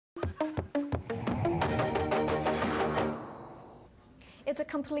It's a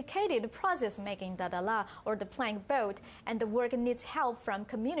complicated process making Tatala, or the plank boat, and the work needs help from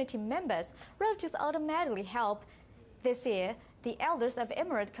community members. Roaches automatically help. This year, the elders of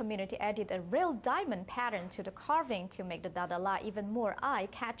Imorod Community added a real diamond pattern to the carving to make the Tatala even more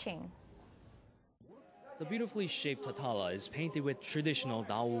eye-catching. The beautifully shaped Tatala is painted with traditional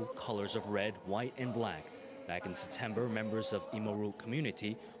Dao colors of red, white, and black. Back in September, members of Imorod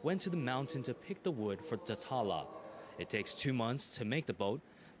Community went to the mountain to pick the wood for Tatala. It takes 2 months to make the boat.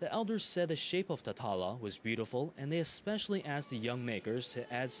 The elders said the shape of Tatala was beautiful, and they especially asked the young makers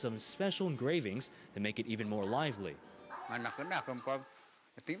to add some special engravings to make it even more lively.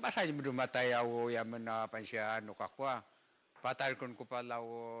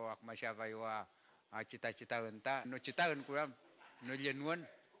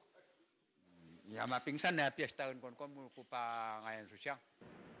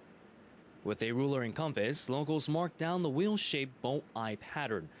 With a ruler and compass, locals marked down the wheel-shaped boat eye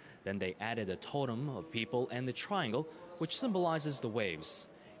pattern. Then they added a totem of people and the triangle, which symbolizes the waves.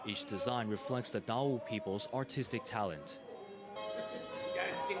 Each design reflects the Dao people's artistic talent.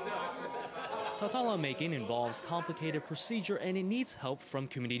 Tatala making involves complicated procedure and it needs help from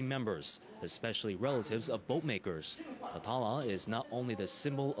community members, especially relatives of boat makers. Tatala is not only the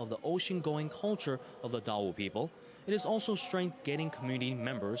symbol of the ocean-going culture of the Dao people, it is also strength getting community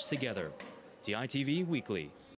members together. DITV Weekly.